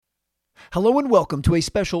Hello and welcome to a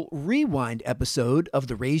special rewind episode of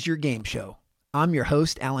the Raise Your Game Show. I'm your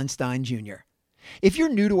host, Alan Stein Jr. If you're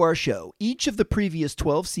new to our show, each of the previous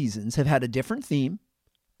 12 seasons have had a different theme,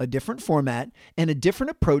 a different format, and a different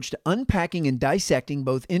approach to unpacking and dissecting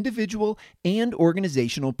both individual and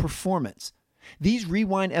organizational performance. These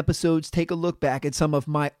rewind episodes take a look back at some of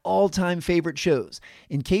my all-time favorite shows,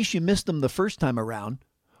 in case you missed them the first time around,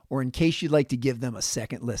 or in case you'd like to give them a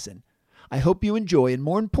second listen. I hope you enjoy, and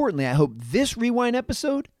more importantly, I hope this rewind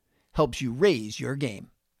episode helps you raise your game.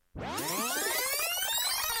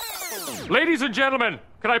 Ladies and gentlemen,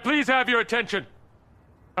 can I please have your attention?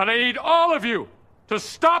 And I need all of you to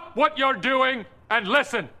stop what you're doing and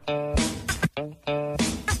listen.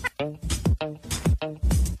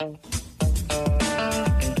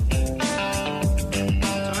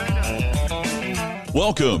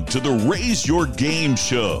 Welcome to the Raise Your Game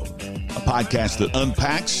Show, a podcast that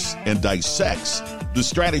unpacks and dissects the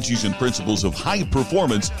strategies and principles of high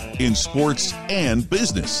performance in sports and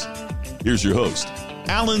business. Here's your host,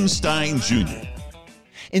 Alan Stein Jr.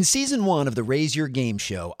 In season 1 of the Raise Your Game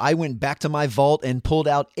Show, I went back to my vault and pulled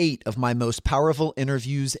out 8 of my most powerful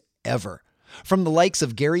interviews ever. From the likes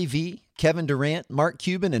of Gary Vee, Kevin Durant, Mark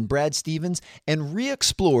Cuban, and Brad Stevens, and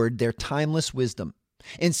re-explored their timeless wisdom.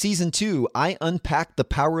 In season 2, I unpack the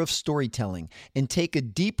power of storytelling and take a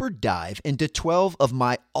deeper dive into 12 of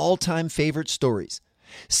my all-time favorite stories,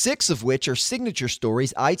 6 of which are signature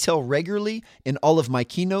stories I tell regularly in all of my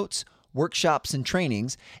keynotes, workshops, and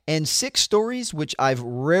trainings, and 6 stories which I've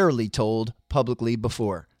rarely told publicly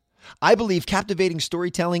before. I believe captivating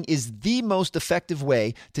storytelling is the most effective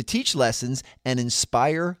way to teach lessons and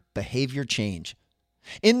inspire behavior change.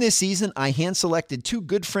 In this season, I hand-selected 2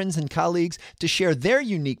 good friends and colleagues to share their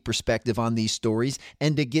unique perspective on these stories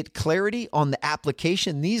and to get clarity on the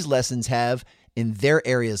application these lessons have in their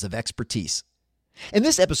areas of expertise. In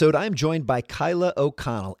this episode, I am joined by Kyla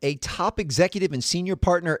O'Connell, a top executive and senior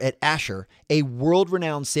partner at Asher, a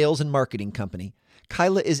world-renowned sales and marketing company.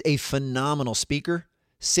 Kyla is a phenomenal speaker,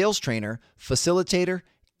 sales trainer, facilitator,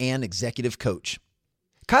 and executive coach.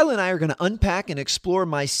 Kyla and I are going to unpack and explore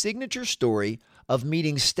my signature story of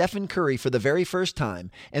meeting Stephen Curry for the very first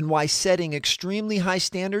time and why setting extremely high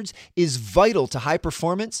standards is vital to high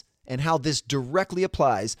performance and how this directly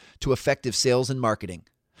applies to effective sales and marketing.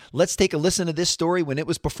 Let's take a listen to this story when it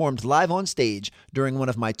was performed live on stage during one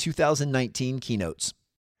of my 2019 keynotes.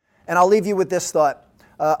 And I'll leave you with this thought.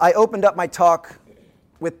 I opened up my talk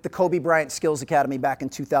with the Kobe Bryant Skills Academy back in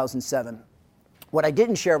 2007. What I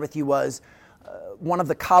didn't share with you was one of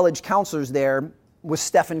the college counselors there was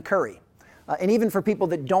Stephen Curry. And even for people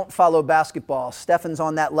that don't follow basketball, Stephen's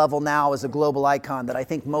on that level now as a global icon that I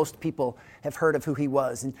think most people have heard of who he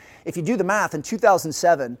was. And if you do the math, in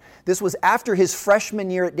 2007, this was after his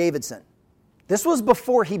freshman year at Davidson. This was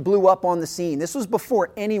before he blew up on the scene. This was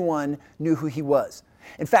before anyone knew who he was.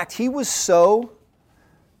 In fact, he was so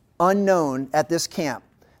unknown at this camp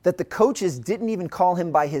that the coaches didn't even call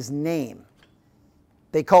him by his name.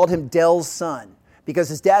 They called him Dell's son, because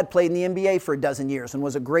his dad played in the NBA for a dozen years and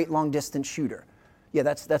was a great long-distance shooter. Yeah,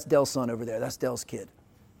 that's Dell's son over there. That's Dell's kid.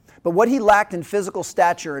 But what he lacked in physical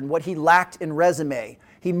stature and what he lacked in resume,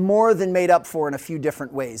 he more than made up for in a few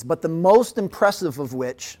different ways. But the most impressive of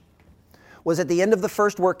which was at the end of the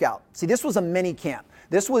first workout. See, this was a mini camp.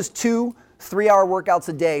 This was 2 3-hour workouts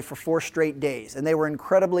a day for 4 straight days, and they were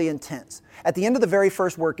incredibly intense. At the end of the very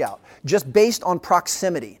first workout, just based on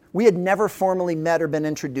proximity, we had never formally met or been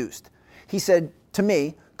introduced. He said to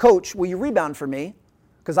me, "Coach, will you rebound for me?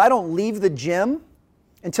 Because I don't leave the gym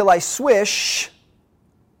until I swish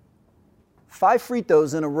 5 free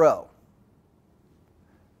throws in a row."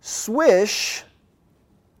 Swish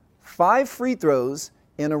 5 free throws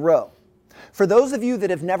in a row. For those of you that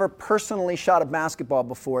have never personally shot a basketball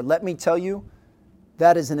before, let me tell you,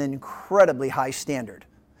 that is an incredibly high standard.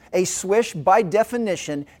 A swish, by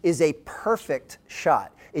definition, is a perfect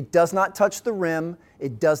shot. It does not touch the rim.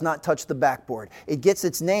 It does not touch the backboard. It gets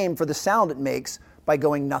its name for the sound it makes by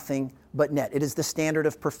going nothing but net. It is the standard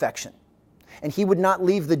of perfection. And he would not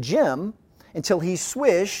leave the gym until he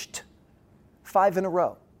swished 5 in a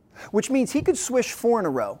row, which means he could swish 4 in a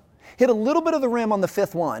row, hit a little bit of the rim on the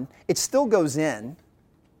 5th one. It still goes in.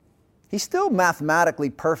 He's still mathematically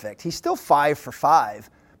perfect. He's still 5 for 5,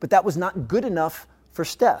 but that was not good enough for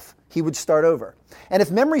Steph. He would start over. And if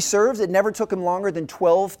memory serves, it never took him longer than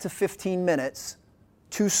 12 to 15 minutes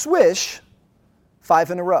to swish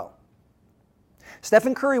 5 in a row.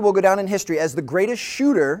 Stephen Curry will go down in history as the greatest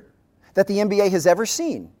shooter that the NBA has ever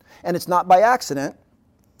seen. And it's not by accident,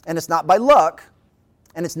 and it's not by luck,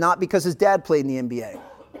 and it's not because his dad played in the NBA.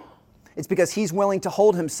 It's because he's willing to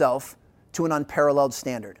hold himself to an unparalleled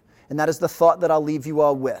standard. And that is the thought that I'll leave you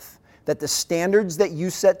all with, that the standards that you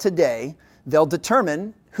set today, they'll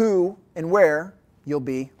determine who and where you'll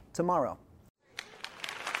be tomorrow.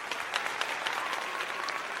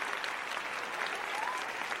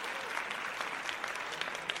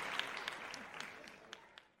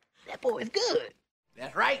 That boy is good.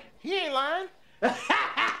 That's right. He ain't lying.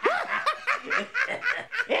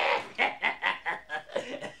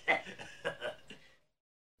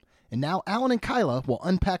 And now Alan and Kyla will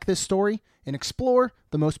unpack this story and explore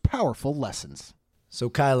the most powerful lessons. So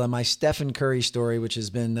Kyla, my Stephen Curry story, which has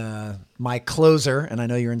been my closer, and I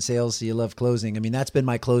know you're in sales, so you love closing. I mean, that's been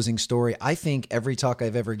my closing story. I think every talk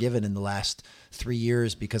I've ever given in the last 3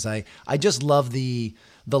 years, because I just love the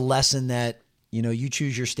lesson that, you know, you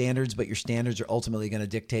choose your standards, but your standards are ultimately going to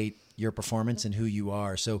dictate your performance and who you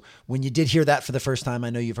are. So when you did hear that for the first time,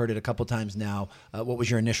 I know you've heard it a couple times now. What was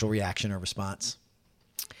your initial reaction or response?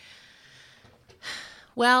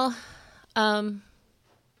 Well,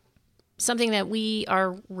 something that we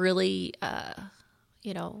are really,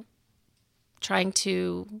 trying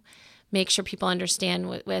to make sure people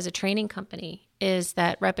understand as a training company is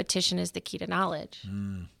that repetition is the key to knowledge,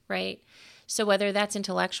 right? So whether that's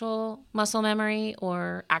intellectual muscle memory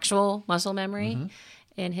or actual muscle memory,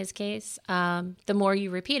 in his case, the more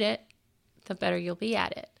you repeat it, the better you'll be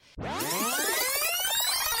at it.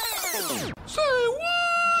 Say what?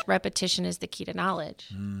 Repetition is the key to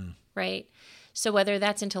knowledge, right? So whether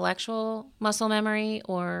that's intellectual muscle memory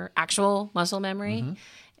or actual muscle memory,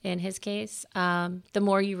 in his case, the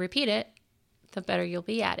more you repeat it, the better you'll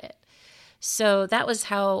be at it. So that was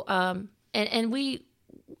how, and we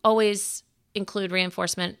always include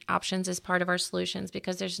reinforcement options as part of our solutions,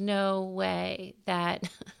 because there's no way that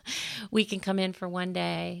we can come in for one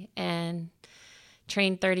day and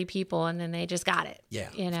train 30 people and then they just got it. Yeah,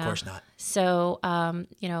 you know? Of course not. So,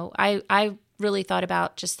 I really thought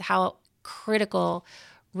about just how critical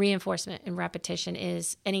reinforcement and repetition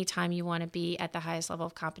is anytime you want to be at the highest level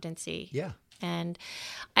of competency. Yeah. And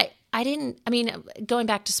going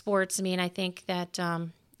back to sports, I think that,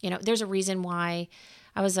 there's a reason why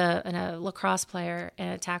I was a lacrosse player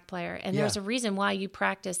and attack player. And there's a reason why you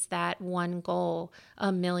practice that one goal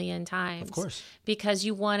 1,000,000 times. Of course. Because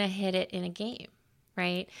you want to hit it in a game,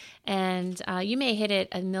 right? And you may hit it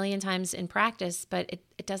 1,000,000 times in practice, but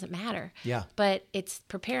it doesn't matter. Yeah. But it's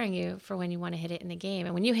preparing you for when you want to hit it in the game.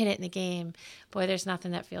 And when you hit it in the game, boy, there's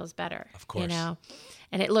nothing that feels better. Of course. You know?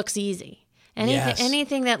 And it looks easy. Yes.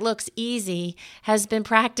 Anything that looks easy has been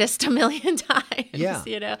practiced 1,000,000 times. Yeah.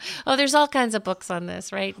 You know. Oh, there's all kinds of books on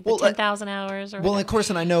this, right? The 10,000 hours. Or well, of course,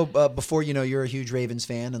 and I know before, you're a huge Ravens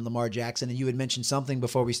fan and Lamar Jackson, and you had mentioned something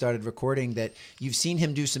before we started recording that you've seen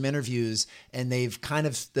him do some interviews, and they've kind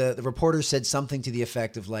of the reporters said something to the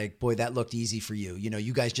effect of like, "Boy, that looked easy for you. You know,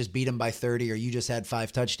 you guys just beat him by 30, or you just had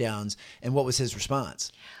 5 touchdowns." And what was his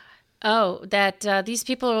response? Oh, that these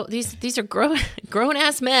people, these are grown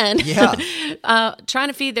ass men, trying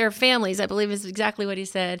to feed their families, I believe is exactly what he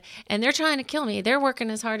said. And they're trying to kill me. They're working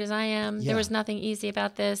as hard as I am. Yeah. There was nothing easy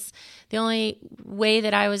about this. The only way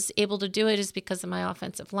that I was able to do it is because of my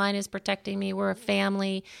offensive line is protecting me. We're a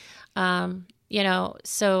family,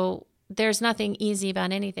 so there's nothing easy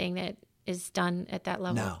about anything that is done at that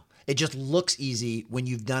level. No, it just looks easy when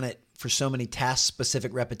you've done it for so many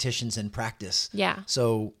task-specific repetitions in practice. Yeah.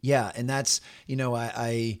 So, yeah, and that's,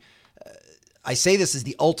 I say this as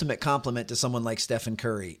the ultimate compliment to someone like Stephen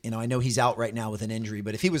Curry. I know he's out right now with an injury,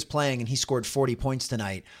 but if he was playing and he scored 40 points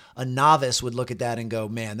tonight, a novice would look at that and go,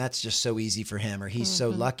 man, that's just so easy for him, or he's so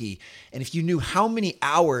lucky. And if you knew how many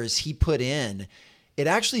hours he put in, it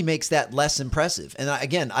actually makes that less impressive. And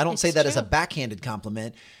again, I don't say that as a backhanded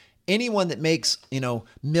compliment. Anyone that makes,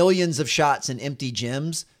 millions of shots in empty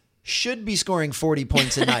gyms should be scoring 40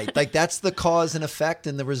 points a night. Like, that's the cause and effect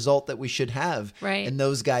and the result that we should have. Right. And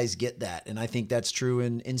those guys get that. And I think that's true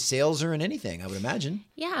in sales or in anything, I would imagine.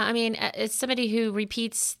 Yeah. It's somebody who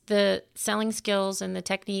repeats the selling skills and the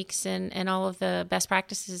techniques and all of the best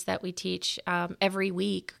practices that we teach every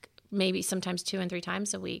week, maybe sometimes 2 and 3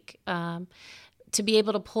 times a week. To be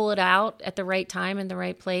able to pull it out at the right time in the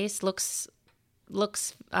right place looks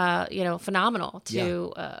phenomenal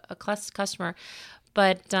to a customer.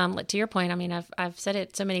 But to your point, I've said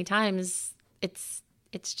it so many times. It's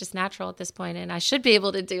just natural at this point, and I should be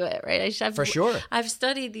able to do it, right? For sure. I've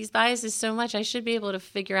studied these biases so much. I should be able to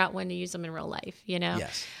figure out when to use them in real life.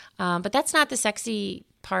 Yes. But that's not the sexy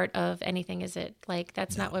part of anything, is it? Like,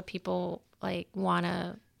 that's not what people want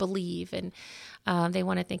to believe, and they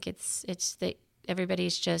want to think it's that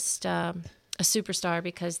everybody's just a superstar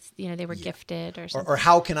because they were gifted or something. Or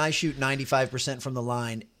how can I shoot 95% from the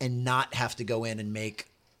line and not have to go in and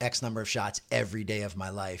make X number of shots every day of my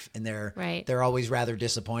life. And Right. they're always rather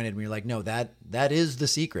disappointed when you're like, no, that is the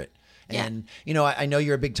secret. Yeah. And, you know, I know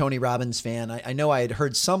you're a big Tony Robbins fan. I know I had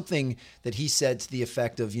heard something that he said to the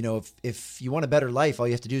effect of, you know, if you want a better life, all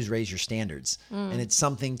you have to do is raise your standards. And it's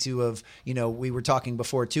something of, you know, we were talking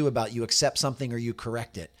before too about you accept something or you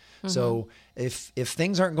correct it. So if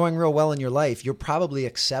things aren't going real well in your life, you're probably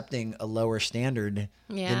accepting a lower standard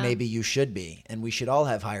than maybe you should be. And we should all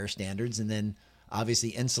have higher standards and then obviously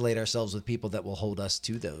insulate ourselves with people that will hold us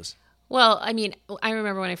to those. Well, I mean, I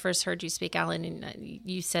remember when I first heard you speak, Alan, and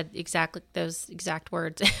you said exactly those exact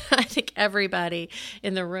words. I think everybody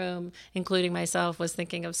in the room, including myself, was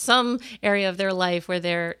thinking of some area of their life where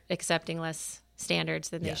they're accepting less standards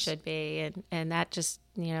than they should be. And that just,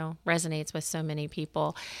 you know, resonates with so many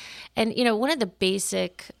people. And, you know, one of the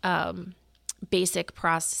basic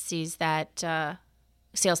processes that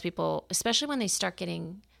salespeople, especially when they start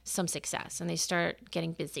getting some success and they start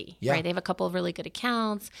getting busy, right? They have a couple of really good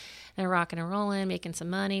accounts, they're rocking and rolling, making some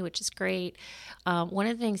money, which is great. One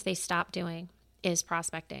of the things they stop doing is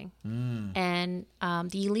prospecting. And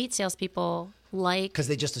the elite salespeople because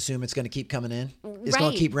they just assume it's going to keep coming in. It's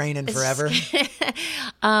going to keep raining forever.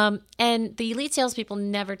 And the elite salespeople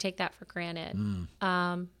never take that for granted.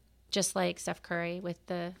 Just like Steph Curry with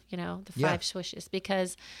the 5 swishes,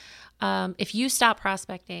 because if you stop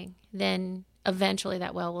prospecting, then eventually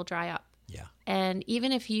that well will dry up. Yeah. And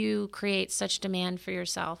even if you create such demand for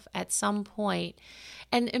yourself at some point,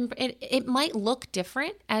 and it might look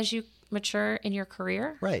different as you mature in your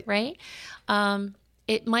career. Right.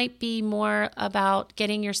 It might be more about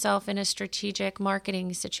getting yourself in a strategic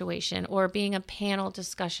marketing situation or being a panel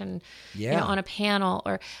discussion, on a panel,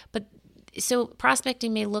 but so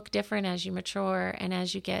prospecting may look different as you mature and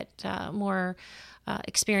as you get more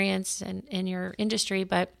experience in your industry,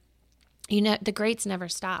 but the greats never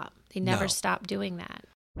stop. They never stop doing that.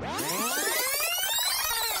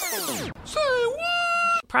 Say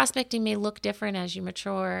what? Prospecting may look different as you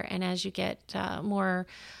mature and as you get more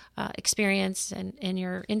experience in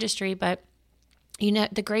your industry, but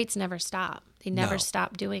the greats never stop. They never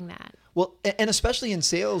stop doing that. Well, and especially in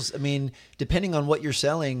sales, I mean, depending on what you're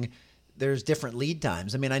selling, there's different lead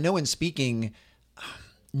times. I mean, I know in speaking,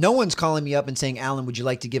 no one's calling me up and saying, Alan, would you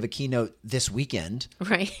like to give a keynote this weekend?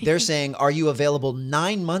 Right. They're saying, are you available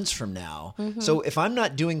 9 months from now? So if I'm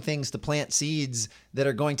not doing things to plant seeds that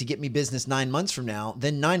are going to get me business 9 months from now,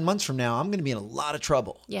 then 9 months from now, I'm going to be in a lot of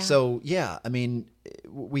trouble. Yeah. So yeah, I mean,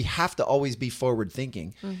 we have to always be forward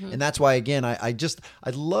thinking. And that's why, again, I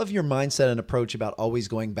love your mindset and approach about always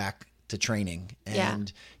going back to training.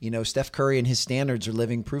 And, Steph Curry and his standards are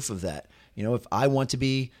living proof of that. If I want to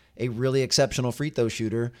be a really exceptional free throw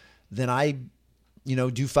shooter, then I,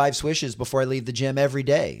 do 5 swishes before I leave the gym every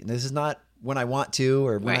day. And this is not when I want to,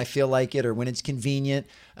 or when I feel like it, or when it's convenient.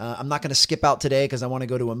 I'm not going to skip out today because I want to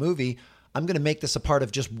go to a movie. I'm going to make this a part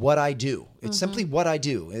of just what I do. It's simply what I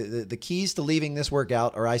do. The keys to leaving this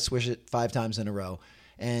workout are I swish it 5 times in a row.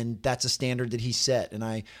 And that's a standard that he set. And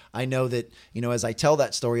I know that, as I tell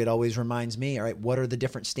that story, it always reminds me, all right, what are the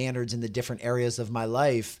different standards in the different areas of my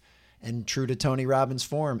life? And true to Tony Robbins'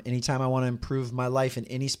 form, anytime I want to improve my life in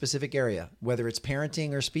any specific area, whether it's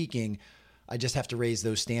parenting or speaking, I just have to raise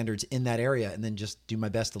those standards in that area and then just do my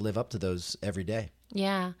best to live up to those every day.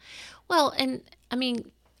 Yeah. Well, and I mean,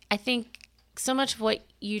 I think so much of what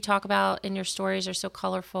you talk about in your stories are so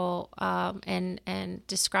colorful and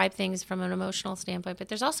describe things from an emotional standpoint, but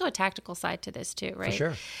there's also a tactical side to this too, right? For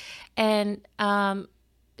sure. And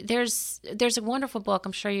there's a wonderful book,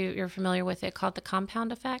 I'm sure you're familiar with it, called The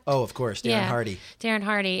Compound Effect. Oh, of course, Darren Hardy. Darren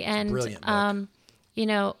Hardy. And brilliant book.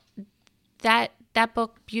 That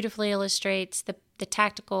book beautifully illustrates the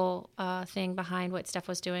tactical thing behind what Steph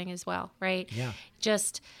was doing as well, right? Yeah.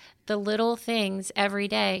 Just the little things every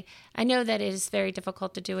day. I know that it is very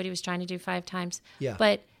difficult to do what he was trying to do 5 times. Yeah.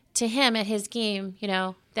 But to him at his game,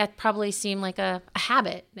 that probably seemed like a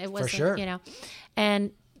habit. It wasn't, for sure.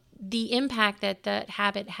 And the impact that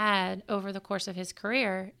habit had over the course of his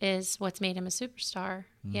career is what's made him a superstar,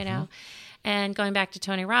 And going back to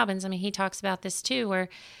Tony Robbins, I mean, he talks about this too, where,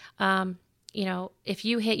 if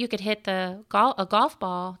you could hit a golf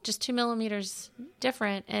ball just 2 millimeters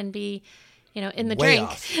different and be, in the way drink.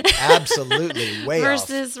 Off. Absolutely. Way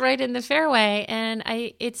versus off. right in the fairway. And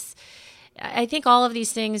I think all of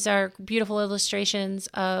these things are beautiful illustrations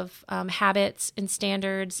of habits and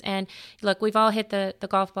standards. And look, we've all hit the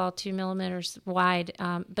golf ball 2 millimeters wide.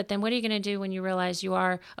 But then what are you going to do when you realize you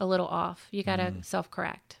are a little off? You got to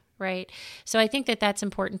self-correct, right? So I think that's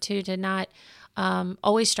important too, to not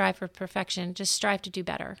always strive for perfection. Just strive to do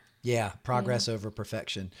better. Yeah, progress over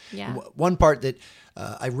perfection. Yeah. One part that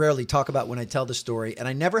I rarely talk about when I tell the story, and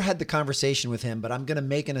I never had the conversation with him, but I'm going to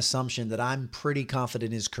make an assumption that I'm pretty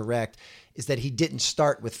confident is correct, is that he didn't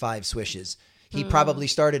start with 5 swishes. He probably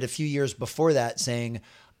started a few years before that saying,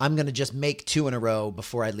 I'm going to just make 2 in a row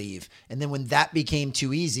before I leave. And then when that became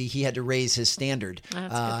too easy, he had to raise his standard.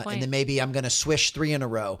 That's a good point. And then maybe I'm going to swish 3 in a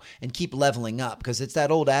row and keep leveling up, because it's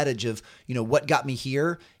that old adage of, what got me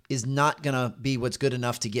here is not going to be what's good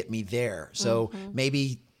enough to get me there. So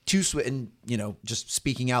maybe 2 just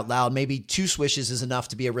speaking out loud, maybe 2 swishes is enough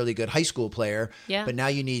to be a really good high school player. Yeah. But now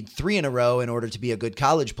you need 3 in a row in order to be a good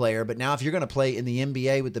college player. But now if you're going to play in the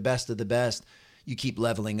NBA with the best of the best, you keep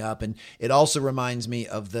leveling up. And it also reminds me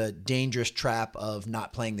of the dangerous trap of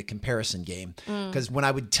not playing the comparison game. Because when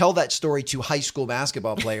I would tell that story to high school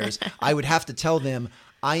basketball players, I would have to tell them,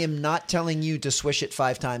 I am not telling you to swish it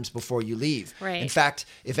 5 times before you leave. Right. In fact,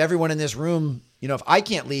 if everyone in this room, if I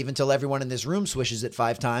can't leave until everyone in this room swishes it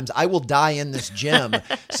 5 times, I will die in this gym.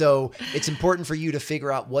 So it's important for you to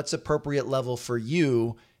figure out what's appropriate level for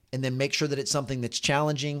you, and then make sure that it's something that's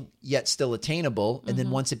challenging yet still attainable. And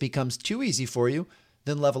then once it becomes too easy for you,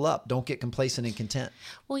 then level up. Don't get complacent and content.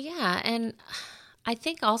 Well, yeah. And I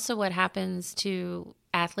think also what happens to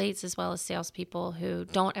athletes as well as salespeople who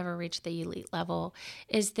don't ever reach the elite level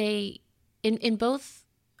is they, in both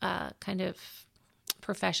kind of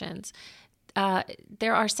professions,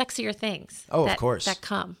 there are sexier things of course, that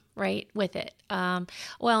come right with it. I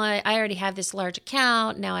already have this large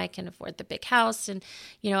account. Now I can afford the big house, and,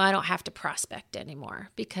 I don't have to prospect anymore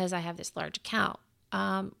because I have this large account.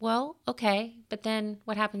 Okay. But then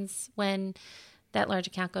what happens when that large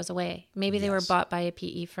account goes away? Maybe they were bought by a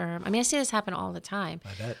PE firm. I mean, I see this happen all the time.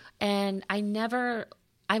 I bet. And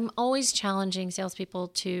I'm always challenging salespeople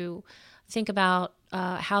to think about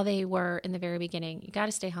how they were in the very beginning. You got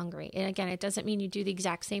to stay hungry. And again, it doesn't mean you do the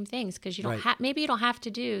exact same things, because you don't maybe you don't have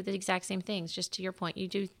to do the exact same things. Just to your point, you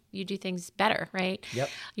do things better, right? Yep.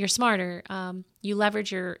 You're smarter. You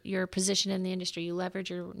leverage your position in the industry. You leverage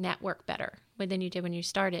your network better than you did when you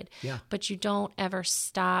started. Yeah. But you don't ever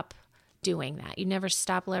stop doing that. You never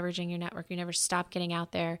stop leveraging your network. You never stop getting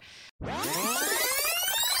out there. Say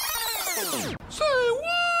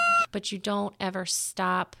what? But you don't ever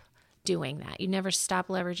stop doing that. You never stop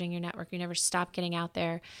leveraging your network. You never stop getting out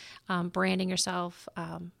there, branding yourself,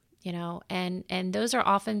 and those are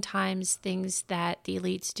oftentimes things that the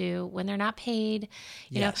elites do when they're not paid,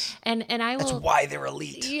 you know, and I will. That's why they're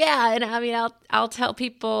elite. Yeah. And I mean, I'll tell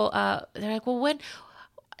people, they're like, well, when,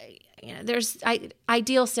 there's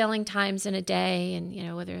ideal selling times in a day,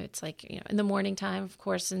 and, whether it's like, in the morning time, of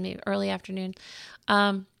course, and maybe early afternoon.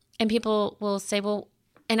 And people will say, well,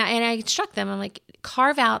 and I instruct them, I'm like,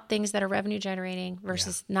 carve out things that are revenue generating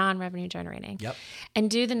versus non-revenue generating. Yep. And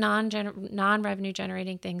do the non-revenue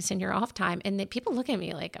generating things in your off time. And people look at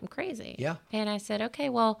me like I'm crazy. Yeah. And I said, okay,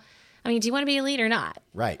 well, I mean, do you want to be elite or not?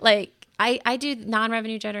 Right. Like I do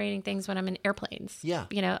non-revenue generating things when I'm in airplanes. Yeah.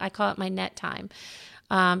 I call it my net time.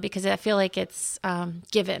 Because I feel like it's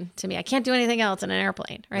given to me. I can't do anything else in an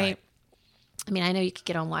airplane, right? I mean, I know you could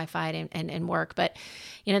get on Wi-Fi and work, but,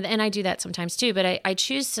 and I do that sometimes too, but I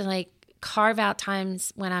choose to carve out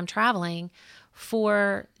times when I'm traveling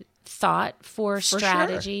for thought, for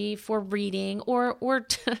strategy, for reading, or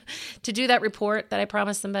to do that report that I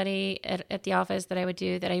promised somebody at the office that I would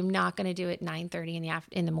do, that I'm not going to do at 9:30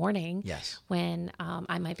 in the morning. Yes. When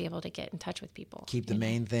I might be able to get in touch with people. Keep the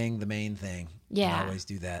main thing the main thing. Yeah. I always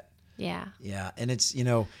do that. Yeah. Yeah. And it's,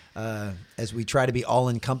 as we try to be all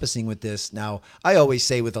encompassing with this now, I always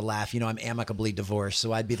say with a laugh, I'm amicably divorced.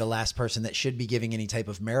 So I'd be the last person that should be giving any type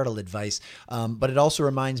of marital advice. But it also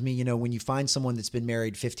reminds me, when you find someone that's been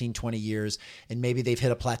married 15, 20 years and maybe they've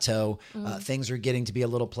hit a plateau, things are getting to be a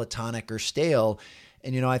little platonic or stale.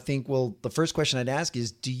 And, I think, the first question I'd ask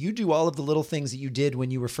is, do you do all of the little things that you did when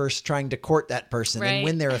you were first trying to court that person and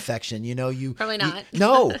win their affection? Probably not.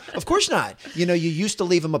 No, of course not. You used to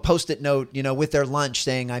leave them a Post-it note, with their lunch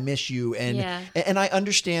saying, I miss you. And I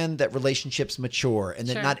understand that relationships mature and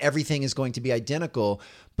that not everything is going to be identical.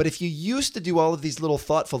 But if you used to do all of these little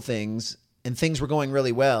thoughtful things and things were going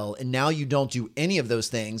really well, and now you don't do any of those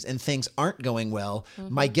things and things aren't going well,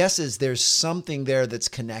 my guess is there's something there that's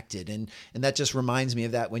connected. And that just reminds me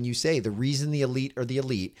of that when you say the reason the elite are the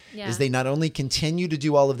elite is they not only continue to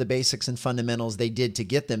do all of the basics and fundamentals they did to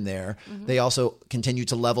get them there, they also continue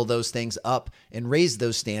to level those things up and raise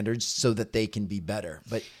those standards so that they can be better.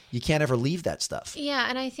 But you can't ever leave that stuff. Yeah,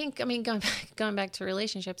 and I think, going back to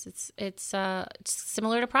relationships, it's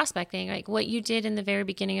similar to prospecting. Like what you did in the very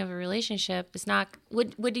beginning of a relationship is not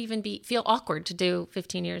would even feel awkward to do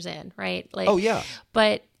 15 years in, right? Like, oh yeah.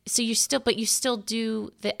 But So you still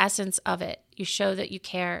do the essence of it. You show that you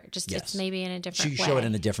care. Just Yes. it's maybe in a different way. So you show it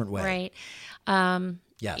in a different way. Right.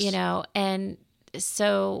 Yes. You know, and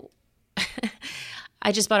so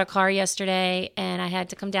I just bought a car yesterday, and I had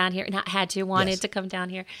to come down here. Not had to, wanted Yes. to come down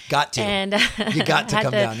here. Got to. And You got to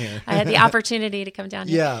come down here. I had the opportunity to come down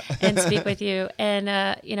here Yeah. and speak with you.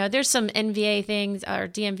 And, you know, there's some NVA things, or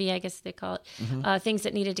DMV, I guess they call it, Mm-hmm. things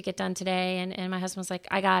that needed to get done today. And my husband was like,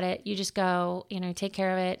 I got it. You just go, you know, take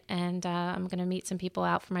care of it. And I'm going to meet some people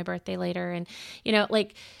out for my birthday later. And, you know,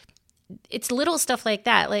 like, it's little stuff like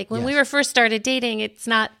that. Like when we Yes. were first started dating, it's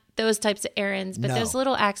not those types of errands, but No. those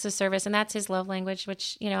little acts of service, and that's his love language,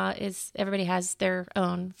 which, you know, is everybody has their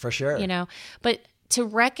own. For sure. You know, but to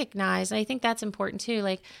recognize, and I think that's important too,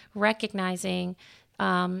 like recognizing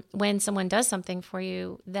when someone does something for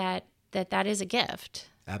you that is a gift,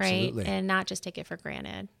 Absolutely. right? And not just take it for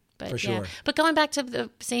granted. But For sure. yeah, but going back to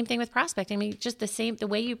the same thing with prospecting, I mean, just the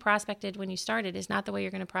way you prospected when you started is not the way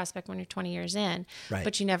you're going to prospect when you're 20 years in, Right.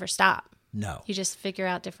 but you never stop. No. You just figure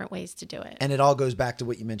out different ways to do it. And it all goes back to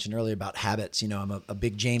what you mentioned earlier about habits. You know, I'm a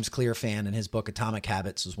big James Clear fan, and his book Atomic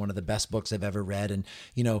Habits was one of the best books I've ever read. And,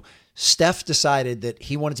 you know, Steph decided that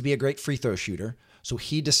he wanted to be a great free throw shooter. So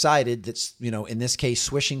he decided that, you know, in this case,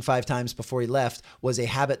 swishing 5 times before he left was a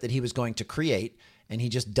habit that he was going to create. And he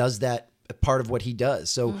just does that part of what he does.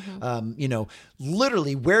 So, you know,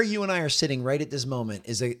 literally where you and I are sitting right at this moment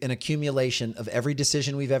is an accumulation of every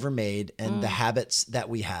decision we've ever made and the habits that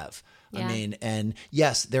we have. Yeah. I mean, and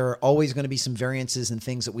yes, there are always going to be some variances and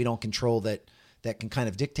things that we don't control that can kind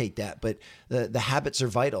of dictate that. But the habits are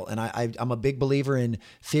vital. And I'm a big believer in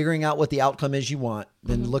figuring out what the outcome is you want,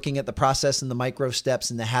 then looking at the process and the micro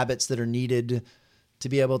steps and the habits that are needed to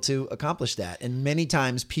be able to accomplish that. And many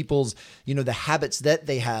times people's, you know, the habits that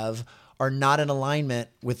they have are not in alignment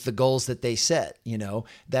with the goals that they set. You know,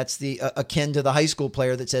 that's the akin to the high school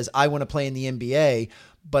player that says, I want to play in the NBA,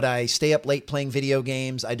 but I stay up late playing video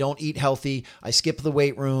games. I don't eat healthy. I skip the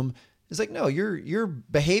weight room. It's like, no, your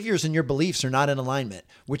behaviors and your beliefs are not in alignment,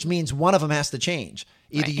 which means one of them has to change.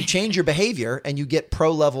 Either you change your behavior and you get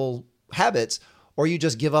pro level habits, or you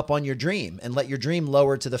just give up on your dream and let your dream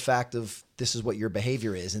lower to the fact of this is what your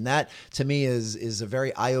behavior is. And that to me is a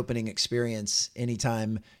very eye-opening experience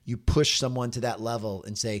anytime you push someone to that level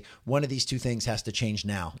and say, one of these two things has to change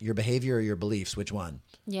now, your behavior or your beliefs, which one?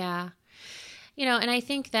 Yeah. You know, and I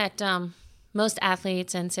think that most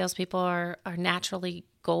athletes and salespeople are naturally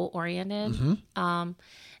goal-oriented. And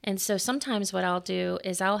so sometimes what I'll do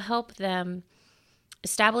is I'll help them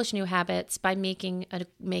establish new habits by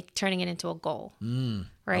turning it into a goal.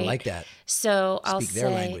 Right. I like that. So I'll Speak say, their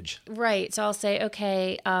language. Right. So I'll say,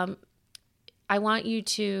 okay, I want you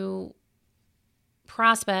to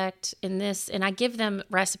prospect in this, and I give them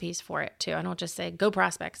recipes for it too. I don't just say go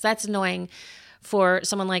prospect. 'Cause that's annoying for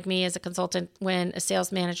someone like me as a consultant when a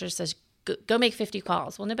sales manager says, go make 50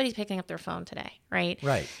 calls. Well, nobody's picking up their phone today, right?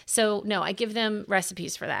 Right. So no, I give them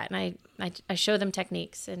recipes for that, and I show them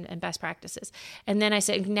techniques and best practices. And then I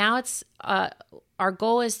say, now it's our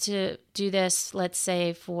goal is to do this, let's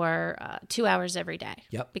say, for 2 hours every day.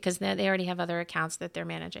 Yep. Because they already have other accounts that they're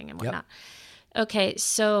managing and whatnot. Yep. Okay,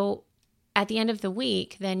 so at the end of the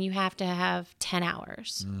week, then you have to have 10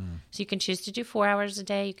 hours. So you can choose to do 4 hours a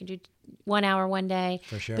day. You can do 1 hour one day.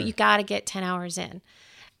 For sure. But you got to get 10 hours in.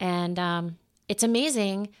 And it's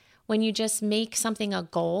amazing when you just make something a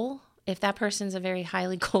goal. If that person's a very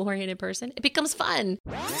highly goal-oriented person, it becomes fun.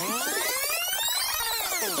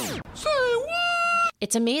 Say what?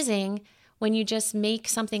 It's amazing when you just make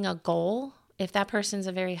something a goal. If that person's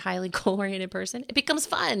a very highly goal-oriented person, it becomes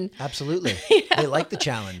fun. Absolutely. They like the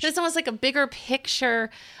challenge. It's almost like a bigger picture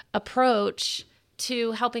approach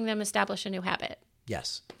to helping them establish a new habit.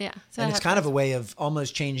 Yes. Yeah. So And it's kind of a way of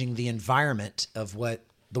almost changing the environment of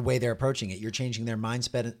the way they're approaching it. You're changing their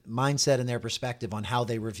mindset and their perspective on how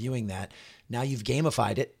they're reviewing that. Now you've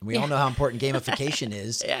gamified it. We all know how important gamification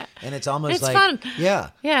is. Yeah. And it's almost It's like, fun.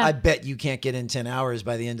 Yeah, Yeah. I bet you can't get in 10 hours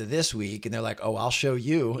by the end of this week. And they're like, oh, I'll show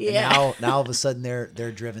you. Yeah. And now all of a sudden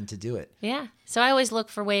they're driven to do it. Yeah. So I always look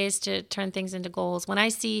for ways to turn things into goals. When I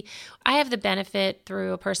have the benefit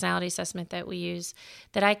through a personality assessment that we use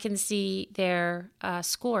that I can see their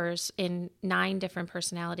scores in 9 different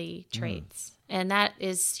personality traits. And that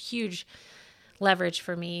is huge leverage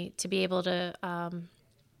for me to be able to,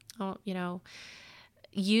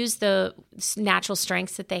 use the natural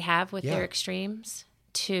strengths that they have with their extremes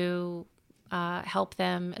to help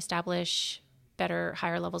them establish better,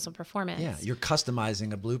 higher levels of performance. Yeah, you're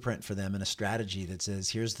customizing a blueprint for them and a strategy that says,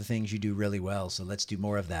 here's the things you do really well, so let's do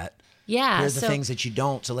more of that. Yeah. Here's the things that you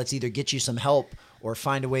don't, so let's either get you some help or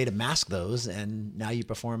find a way to mask those, and now you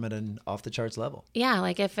perform at an off-the-charts level. Yeah,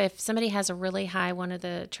 like if somebody has a really high, one of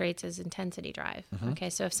the traits is intensity drive. Mm-hmm. Okay,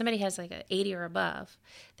 so if somebody has like an 80 or above,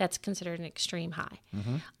 that's considered an extreme high.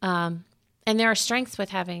 Mm-hmm. And there are strengths with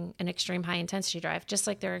having an extreme high intensity drive, just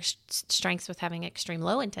like there are strengths with having extreme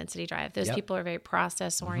low intensity drive. Those people are very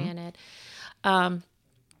process oriented. Mm-hmm.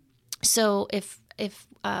 So if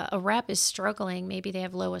a rep is struggling, maybe they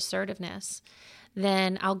have low assertiveness,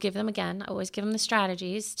 then I'll give them, again, I always give them the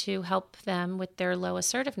strategies to help them with their low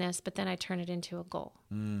assertiveness, but then I turn it into a goal.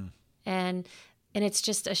 And it's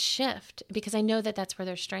just a shift because I know that that's where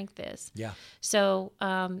their strength is. Yeah. So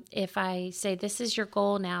if I say, this is your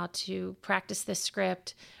goal now to practice this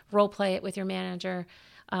script, role play it with your manager,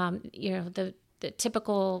 the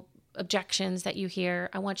typical objections that you hear,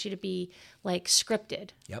 I want you to be like scripted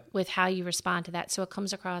with how you respond to that. So it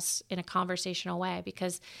comes across in a conversational way,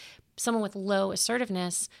 because someone with low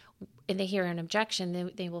assertiveness, and they hear an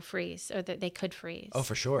objection, they will freeze, or that they could freeze. Oh,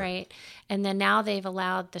 for sure. Right. And then now they've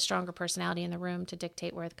allowed the stronger personality in the room to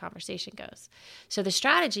dictate where the conversation goes. So the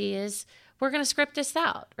strategy is, we're going to script this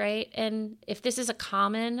out, right? And if this is a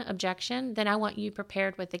common objection, then I want you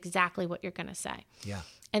prepared with exactly what you're going to say. Yeah.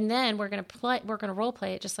 And then we're going to role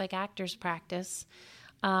play it just like actors practice.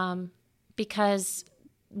 Because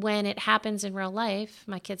when it happens in real life,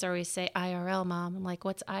 my kids always say IRL, Mom. I'm like,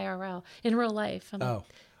 what's IRL? In real life.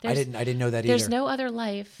 I didn't know that either. There's no other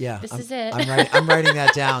life. Yeah. This is it. I'm writing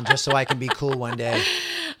that down just so I can be cool one day.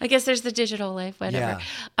 I guess there's the digital life, whatever.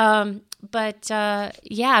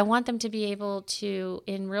 Yeah. I want them to be able to,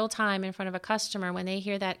 in real time in front of a customer, when they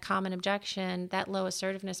hear that common objection, that low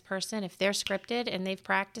assertiveness person, if they're scripted and they've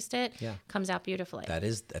practiced it, comes out beautifully.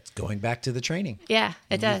 That's going back to the training. Yeah,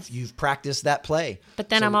 it does. You've practiced that play. But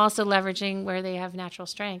then I'm also leveraging where they have natural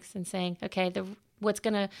strengths and saying, okay, what's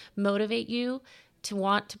going to motivate you to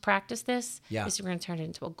want to practice this is we're going to turn it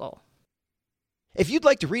into a goal. If you'd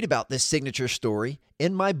like to read about this signature story,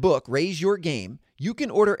 in my book, Raise Your Game, you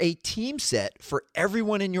can order a team set for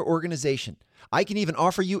everyone in your organization. I can even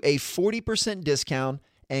offer you a 40% discount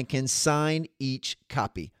and can sign each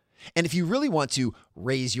copy. And if you really want to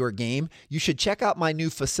raise your game, you should check out my new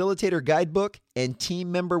Facilitator Guidebook and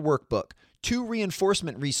Team Member Workbook, 2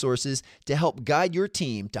 reinforcement resources to help guide your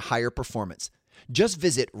team to higher performance. Just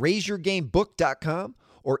visit raiseyourgamebook.com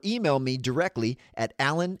or email me directly at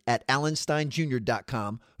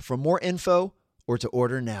alan@alansteinjr.com for more info or to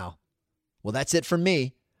order now. Well, that's it from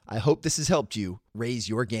me. I hope this has helped you raise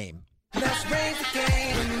your game. Let's raise the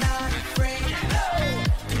game, we're not afraid.